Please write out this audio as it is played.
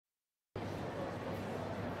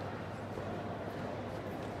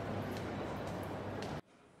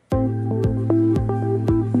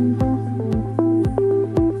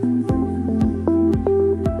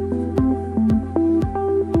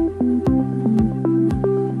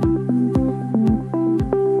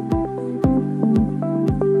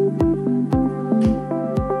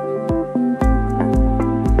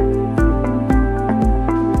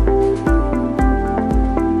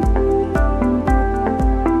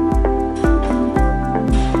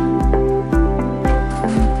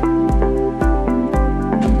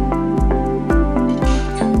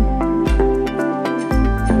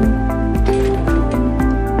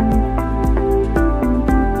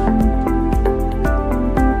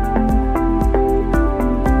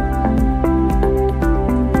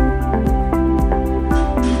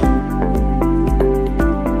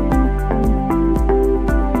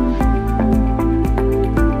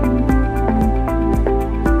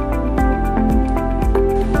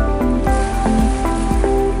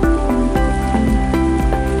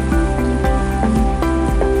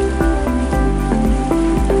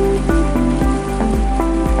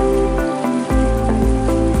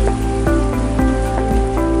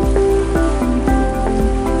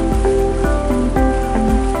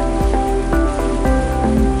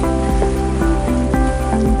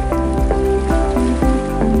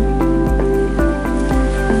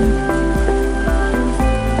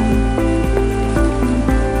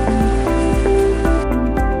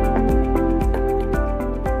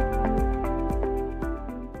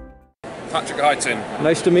Hi, Tim.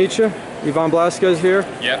 Nice to meet you. Ivan Blasquez here.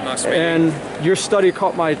 Yeah, nice to meet you. And your study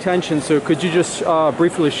caught my attention, so could you just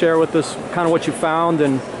briefly share with us kind of what you found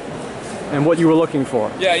and what you were looking for?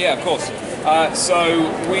 Yeah, of course.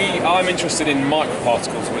 I'm interested in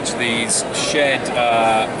microparticles, which are these shared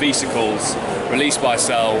vesicles released by a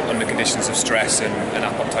cell under conditions of stress and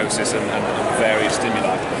apoptosis and various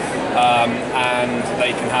stimuli. And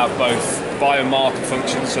they can have both biomarker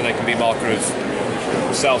functions, so they can be marker of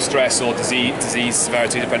cell stress or disease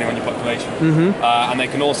severity, depending on your population. And they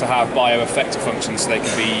can also have bioeffector functions, so they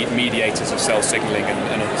can be mediators of cell signaling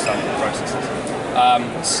and understanding the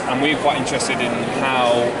processes. And we're quite interested in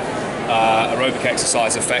how aerobic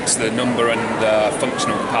exercise affects the number and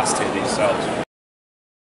functional capacity of these cells.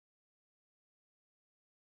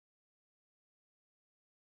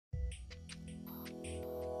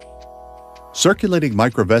 Circulating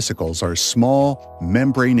microvesicles are small,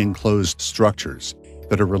 membrane-enclosed structures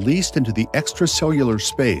that are released into the extracellular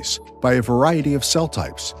space by a variety of cell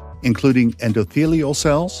types, including endothelial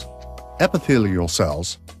cells, epithelial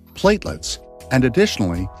cells, platelets, and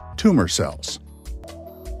additionally, tumor cells.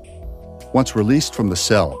 Once released from the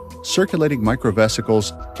cell, circulating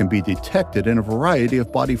microvesicles can be detected in a variety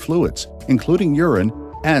of body fluids, including urine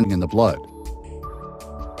and in the blood.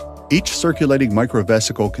 Each circulating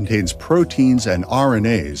microvesicle contains proteins and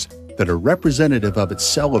RNAs that are representative of its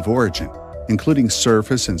cell of origin, including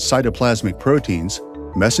surface and cytoplasmic proteins,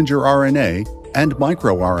 messenger RNA, and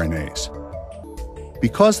microRNAs.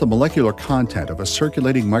 Because the molecular content of a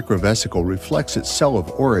circulating microvesicle reflects its cell of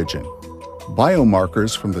origin,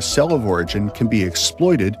 biomarkers from the cell of origin can be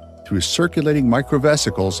exploited through circulating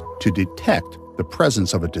microvesicles to detect the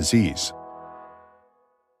presence of a disease.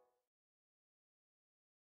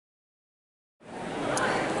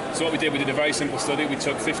 So what we did a very simple study. We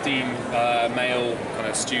took 15 male kind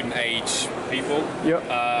of student age people, did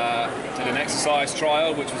an exercise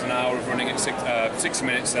trial, which was an hour of running at 60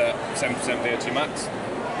 minutes at 7% VO2 max,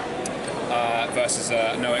 versus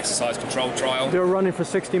a no exercise control trial. They were running for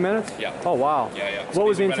 60 minutes? Yeah. Oh, wow. Yeah. So what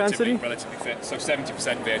was the intensity? Relatively fit. So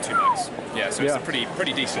 70% VO2 max. Yeah, so it's a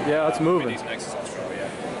pretty decent. Yeah, that's moving. Pretty decent exercise trial, yeah.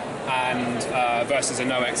 And versus a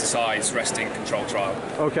no exercise resting control trial.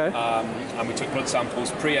 Okay. And we took blood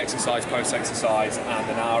samples pre-exercise, post-exercise, and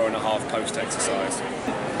an hour and a half post-exercise.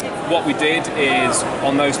 What we did is,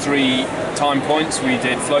 on those 3 time points, we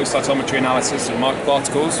did flow cytometry analysis of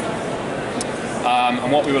microparticles.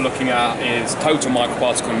 And what we were looking at is total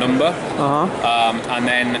microparticle number, and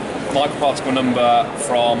then microparticle number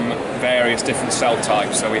from various different cell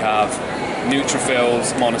types. So we have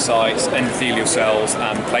neutrophils, monocytes, endothelial cells,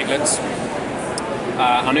 and platelets.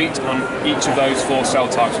 On each of those 4 cell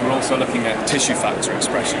types, we're also looking at tissue factor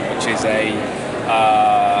expression, which is a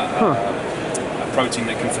protein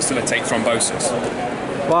that can facilitate thrombosis.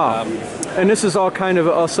 Wow. And this is all kind of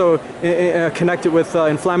also connected with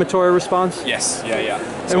inflammatory response? Yes, yeah.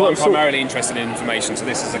 So I'm primarily interested in inflammation, so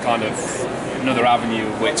this is a kind of another avenue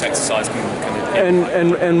which exercise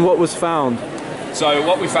can And what was found? So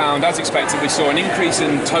what we found, as expected, we saw an increase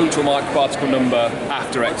in total microparticle number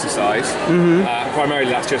after exercise.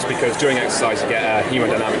 Primarily that's just because during exercise you get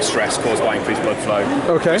hemodynamic stress caused by increased blood flow,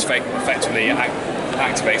 which effectively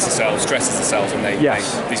activates the cells, stresses the cells, and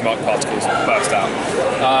these microparticles burst out.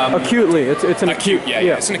 Acutely, it's an acute.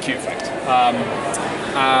 Yeah, it's an acute effect.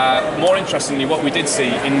 More interestingly, what we did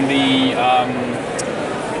see in the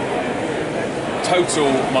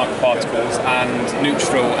total microparticles and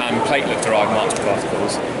neutrophil and platelet-derived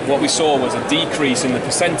microparticles, what we saw was a decrease in the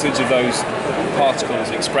percentage of those particles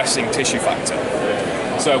expressing tissue factor.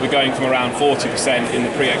 So we're going from around 40% in the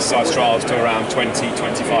pre-exercise trials to around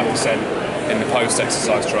 20-25% in the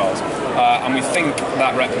post-exercise trials. And we think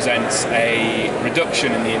that represents a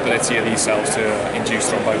reduction in the ability of these cells to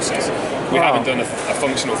induce thrombosis. We haven't done a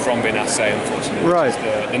functional thrombin assay, unfortunately, which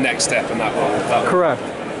is the next step, and that will correct.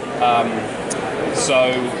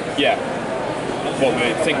 So, yeah, what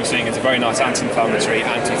we think we're seeing is a very nice anti-inflammatory,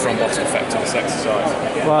 anti-thrombotic effect of this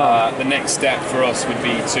exercise. Wow. The next step for us would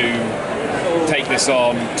be to take this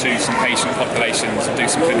on to some patient populations and do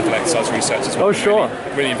some clinical exercise research as well. Oh, sure.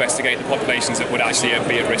 Really investigate the populations that would actually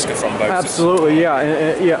be at risk of thrombosis. Absolutely,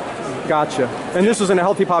 yeah, gotcha. And this was in a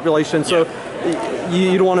healthy population, so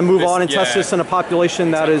you don't want to move on and test this in a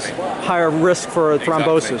population that is higher risk for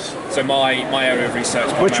thrombosis. So my area of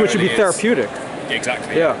research, which would be therapeutic.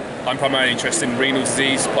 Exactly. Yeah. I'm primarily interested in renal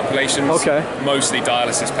disease populations. Mostly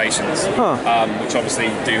dialysis patients, which obviously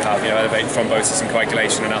do have elevated thrombosis and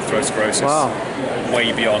coagulation and atherosclerosis.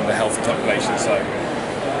 Way beyond the healthy population. So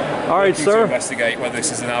All right, looking sir. to investigate whether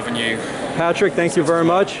this is an avenue. Patrick, thank you very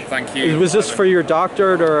much. Thank you. Was this for your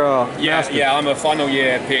doctorate or master's? Yeah, I'm a final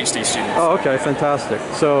year PhD student. Oh, okay, fantastic.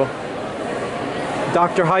 So,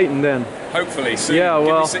 Dr. Heighton then. Hopefully soon. Yeah,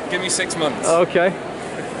 well. Give me 6 months. Okay.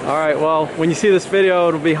 All right, well, when you see this video,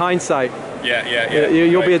 it'll be hindsight. Yeah.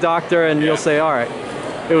 You'll be a doctor and you'll say, all right,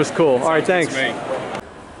 it was cool. All right, thanks.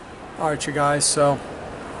 All right, you guys, so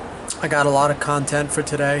I got a lot of content for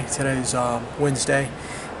today. Today's Wednesday,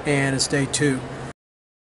 and it's day 2.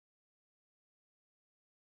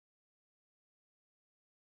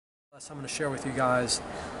 I'm going to share with you guys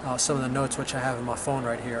some of the notes which I have in my phone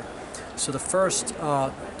right here. So the first,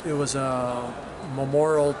 it was a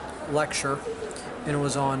memorial lecture, and it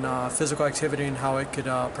was on physical activity and how it could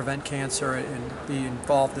prevent cancer and be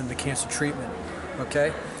involved in the cancer treatment.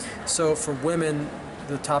 Okay, so for women,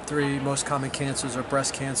 the top 3 most common cancers are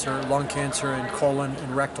breast cancer, lung cancer, and colon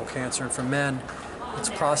and rectal cancer. And for men, it's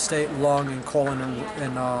prostate, lung, and colon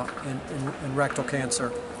and rectal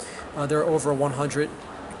cancer. There are over 100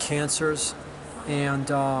 cancers, and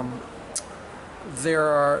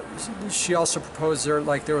she also proposed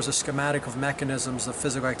there was a schematic of mechanisms of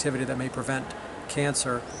physical activity that may prevent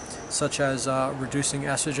cancer, such as reducing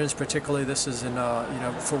estrogens. Particularly, this is in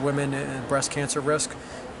for women in breast cancer risk.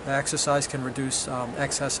 Exercise can reduce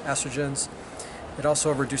excess estrogens. It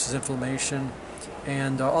also reduces inflammation,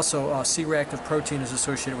 and also C-reactive protein is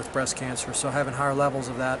associated with breast cancer. So having higher levels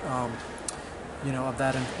of that, of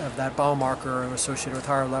that biomarker are associated with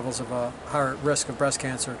higher levels of higher risk of breast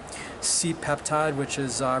cancer. C-Peptide, which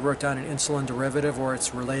is I wrote down an insulin derivative, or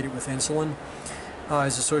it's related with insulin,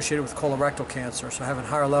 is associated with colorectal cancer. So having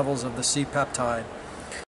higher levels of the C-Peptide.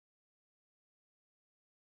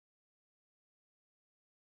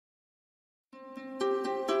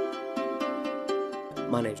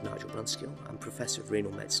 My name is Nigel Brunskill. I'm Professor of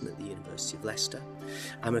Renal Medicine at the University of Leicester.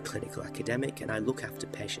 I'm a clinical academic and I look after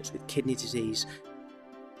patients with kidney disease.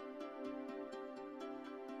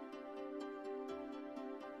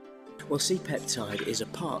 Well, C-peptide is a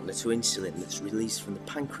partner to insulin that's released from the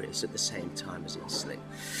pancreas at the same time as insulin.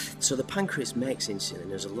 So the pancreas makes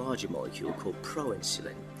insulin as a larger molecule called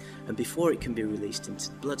proinsulin, and before it can be released into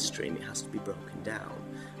the bloodstream, it has to be broken down.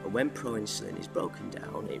 And when proinsulin is broken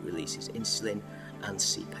down, it releases insulin and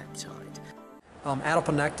C-peptide.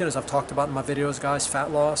 Adiponectin, as I've talked about in my videos, guys,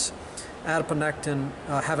 fat loss. Adiponectin,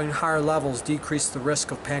 having higher levels decrease the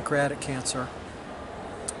risk of pancreatic cancer.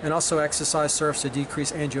 And also exercise serves to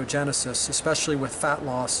decrease angiogenesis, especially with fat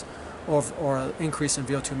loss or increase in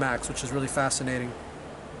VO2 max, which is really fascinating.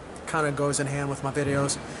 Kind of goes in hand with my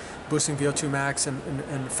videos. Boosting VO2 max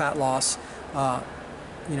and fat loss,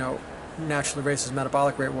 naturally raises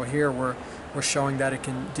metabolic rate. Well, here we're showing that it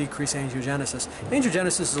can decrease angiogenesis.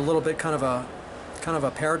 Angiogenesis is a little bit kind of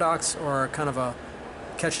a paradox, or kind of a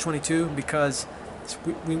catch-22, because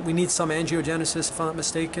we need some angiogenesis, if I'm not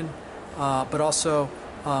mistaken, but also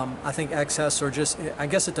I think excess, or just, I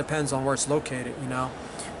guess it depends on where it's located.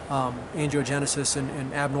 Angiogenesis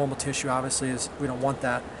in abnormal tissue obviously we don't want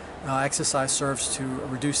that. Exercise serves to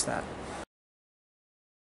reduce that.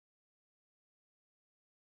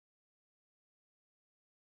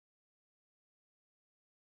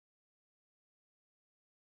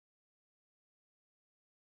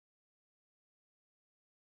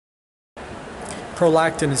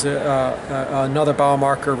 Prolactin is another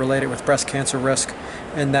biomarker related with breast cancer risk,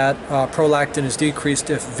 and that prolactin is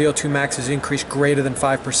decreased if VO2 max is increased greater than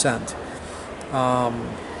 5%.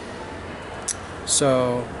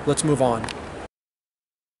 So let's move on.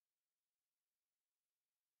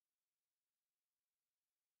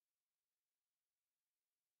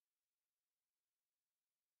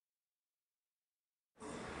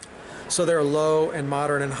 So there are low and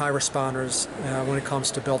moderate and high responders when it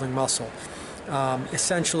comes to building muscle.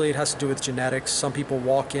 Essentially, it has to do with genetics. Some people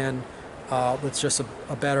walk in with just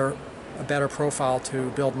a better profile to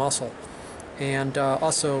build muscle, and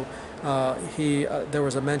also there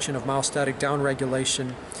was a mention of myostatic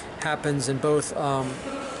downregulation happens in both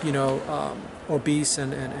obese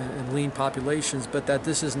and lean populations, but that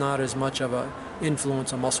this is not as much of an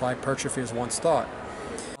influence on muscle hypertrophy as once thought.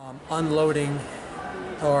 Unloading,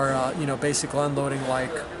 or basic unloading,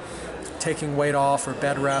 like taking weight off or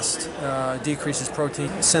bed rest, decreases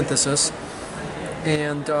protein synthesis,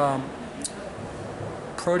 and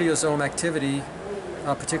proteasome activity,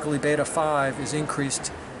 particularly beta 5, is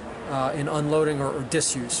increased in unloading or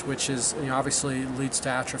disuse, which is obviously leads to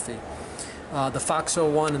atrophy. The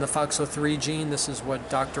FOXO1 and the FOXO3 gene, this is what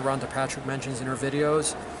Dr. Rhonda Patrick mentions in her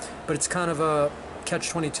videos, but it's kind of a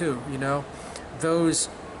catch-22. Those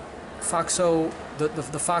FOXO, the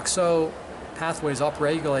FOXO pathway is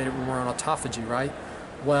upregulated when we're on autophagy, right?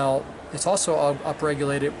 Well, it's also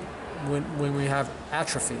upregulated when we have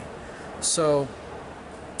atrophy. So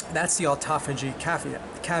that's the autophagy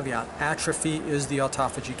caveat. Atrophy is the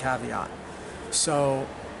autophagy caveat. So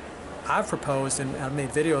I've proposed, and I've made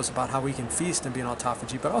videos about how we can feast and be an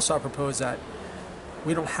autophagy, but also I propose that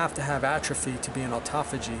we don't have to have atrophy to be an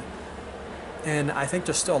autophagy. And I think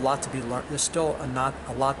there's still a lot to be learned. There's still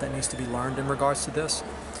a lot that needs to be learned in regards to this.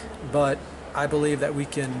 But I believe that we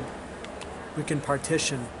can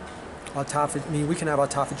partition autophagy. I mean, we can have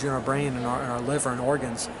autophagy in our brain and our liver and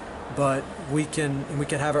organs, but we can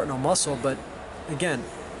have it in our muscle. But again,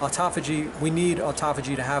 autophagy, we need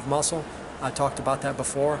autophagy to have muscle. I talked about that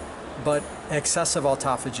before. But excessive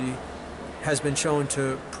autophagy has been shown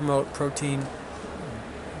to promote protein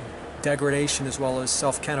degradation as well as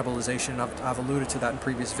self-cannibalization. I've alluded to that in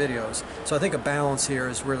previous videos. So I think a balance here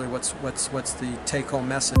is really what's the take-home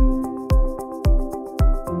message.